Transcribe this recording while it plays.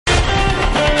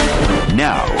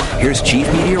Now, here's Chief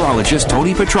Meteorologist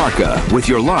Tony Petrarca with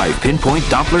your live Pinpoint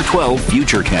Doppler 12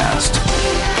 Futurecast.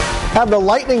 Have the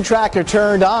lightning tracker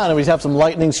turned on, and we have some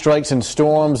lightning strikes and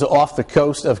storms off the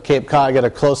coast of Cape Cod. Get a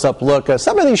close-up look.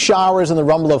 Some of these showers and the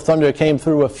rumble of thunder came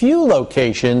through a few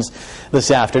locations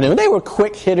this afternoon. They were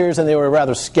quick hitters, and they were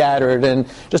rather scattered, and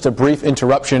just a brief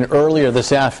interruption earlier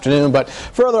this afternoon. But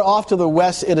further off to the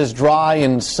west, it is dry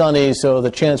and sunny, so the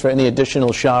chance for any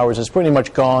additional showers is pretty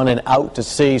much gone and out to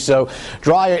sea. So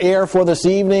drier air for this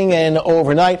evening and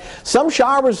overnight. Some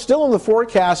showers still in the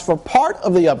forecast for part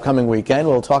of the upcoming weekend.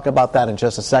 We'll talk about that in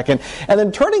just a second. And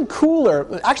then turning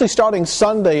cooler, actually starting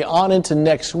Sunday on into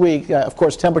next week. Of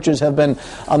course, temperatures have been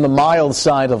on the mild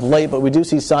side of late, but we do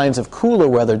see signs of cooler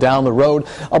weather down the road.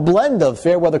 A blend of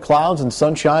fair weather clouds and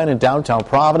sunshine in downtown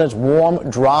Providence. Warm,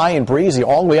 dry, and breezy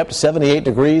all the way up to 78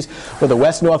 degrees with a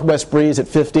west-northwest breeze at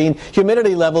 15.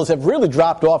 Humidity levels have really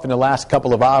dropped off in the last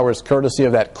couple of hours, courtesy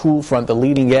of that cool front, the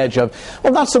leading edge of,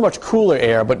 well, not so much cooler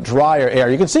air, but drier air.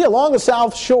 You can see along the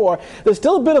south shore, there's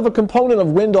still a bit of a component of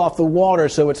wind off the water,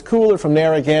 so it's cooler from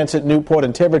Narragansett, Newport,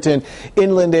 and Tiverton.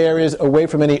 Inland areas away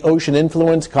from any ocean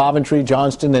influence. Coventry,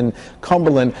 Johnston, and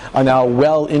Cumberland are now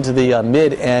well into the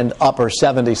mid and upper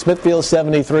 70s. Smithfield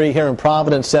 73, here in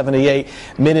Providence 78,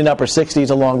 mid and upper 60s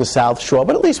along the south shore,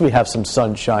 but at least we have some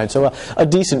sunshine, so a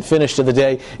decent finish to the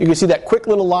day. You can see that quick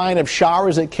little line of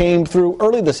showers that came through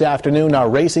early this afternoon now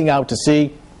racing out to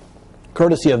sea,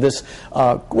 courtesy of this,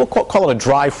 we'll call it a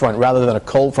dry front rather than a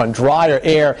cold front. Drier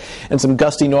air and some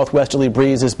gusty northwesterly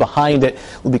breezes behind it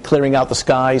will be clearing out the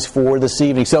skies for this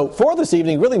evening. So for this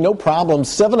evening, really no problems.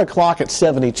 7 o'clock at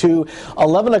 72.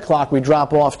 11 o'clock we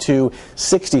drop off to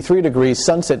 63 degrees.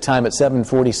 Sunset time at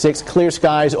 7:46. Clear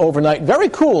skies overnight. Very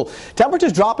cool.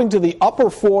 Temperatures dropping to the upper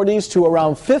 40s to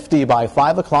around 50 by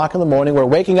 5 o'clock in the morning. We're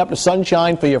waking up to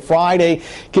sunshine for your Friday.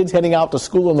 Kids heading out to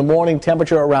school in the morning.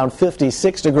 Temperature around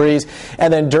 56 degrees.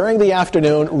 And then during the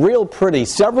afternoon, real pretty.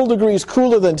 Several degrees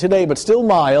cooler than today, but still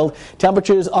mild.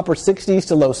 Temperatures upper 60s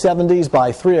to low 70s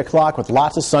by 3 o'clock with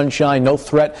lots of sunshine. No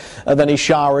threat of any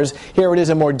showers. Here it is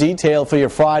in more detail for your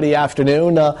Friday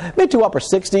afternoon. Mid to upper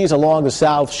 60s along the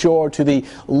south shore to the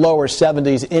lower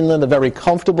 70s inland. A very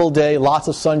comfortable day. Lots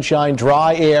of sunshine,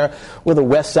 dry air with a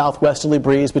west-southwesterly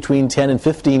breeze between 10 and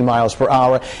 15 miles per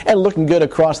hour. And looking good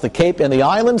across the Cape and the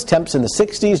islands. Temps in the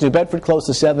 60s. New Bedford close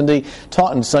to 70.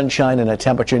 Taunton sunshine and a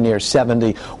temperature near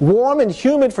 70. Warm and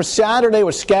humid for Saturday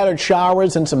with scattered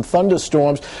showers and some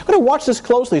thunderstorms. I'm going to watch this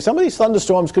closely. Some of these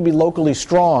thunderstorms could be locally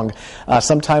strong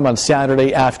sometime on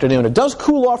Saturday afternoon. It does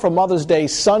cool off for Mother's Day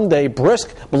Sunday,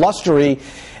 brisk, blustery,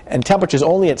 and temperatures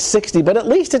only at 60, but at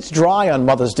least it's dry on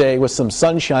Mother's Day with some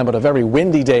sunshine, but a very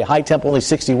windy day. High temp only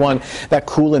 61. That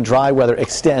cool and dry weather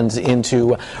extends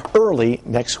into early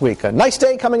next week. A nice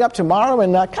day coming up tomorrow,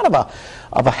 and kind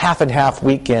of a half and half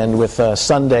weekend with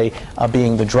Sunday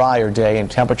being the drier day and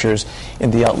temperatures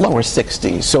in the lower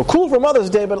 60s. So cool for Mother's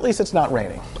Day, but at least it's not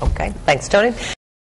raining. Okay, thanks, Tony.